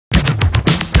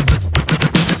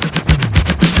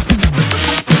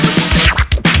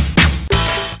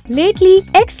Lately,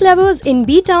 ex-lovers in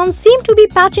B-Town seem to be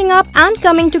patching up and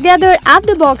coming together at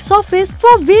the box office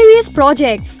for various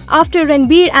projects. After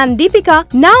Ranbir and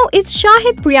Deepika, now it's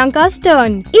Shahid Priyanka's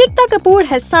turn. Ekta Kapoor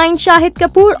has signed Shahid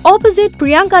Kapoor opposite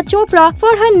Priyanka Chopra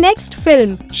for her next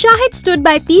film. Shahid stood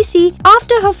by PC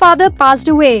after her father passed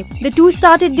away. The two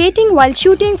started dating while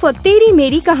shooting for Teri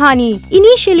Meri Kahani.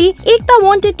 Initially, Ekta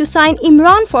wanted to sign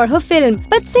Imran for her film,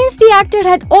 but since the actor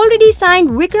had already signed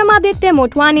Vikramaditya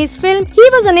Motwane's film, he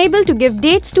was unable to give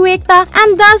dates to Ekta,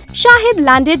 and thus Shahid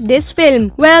landed this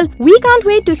film. Well, we can't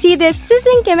wait to see their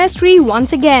sizzling chemistry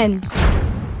once again.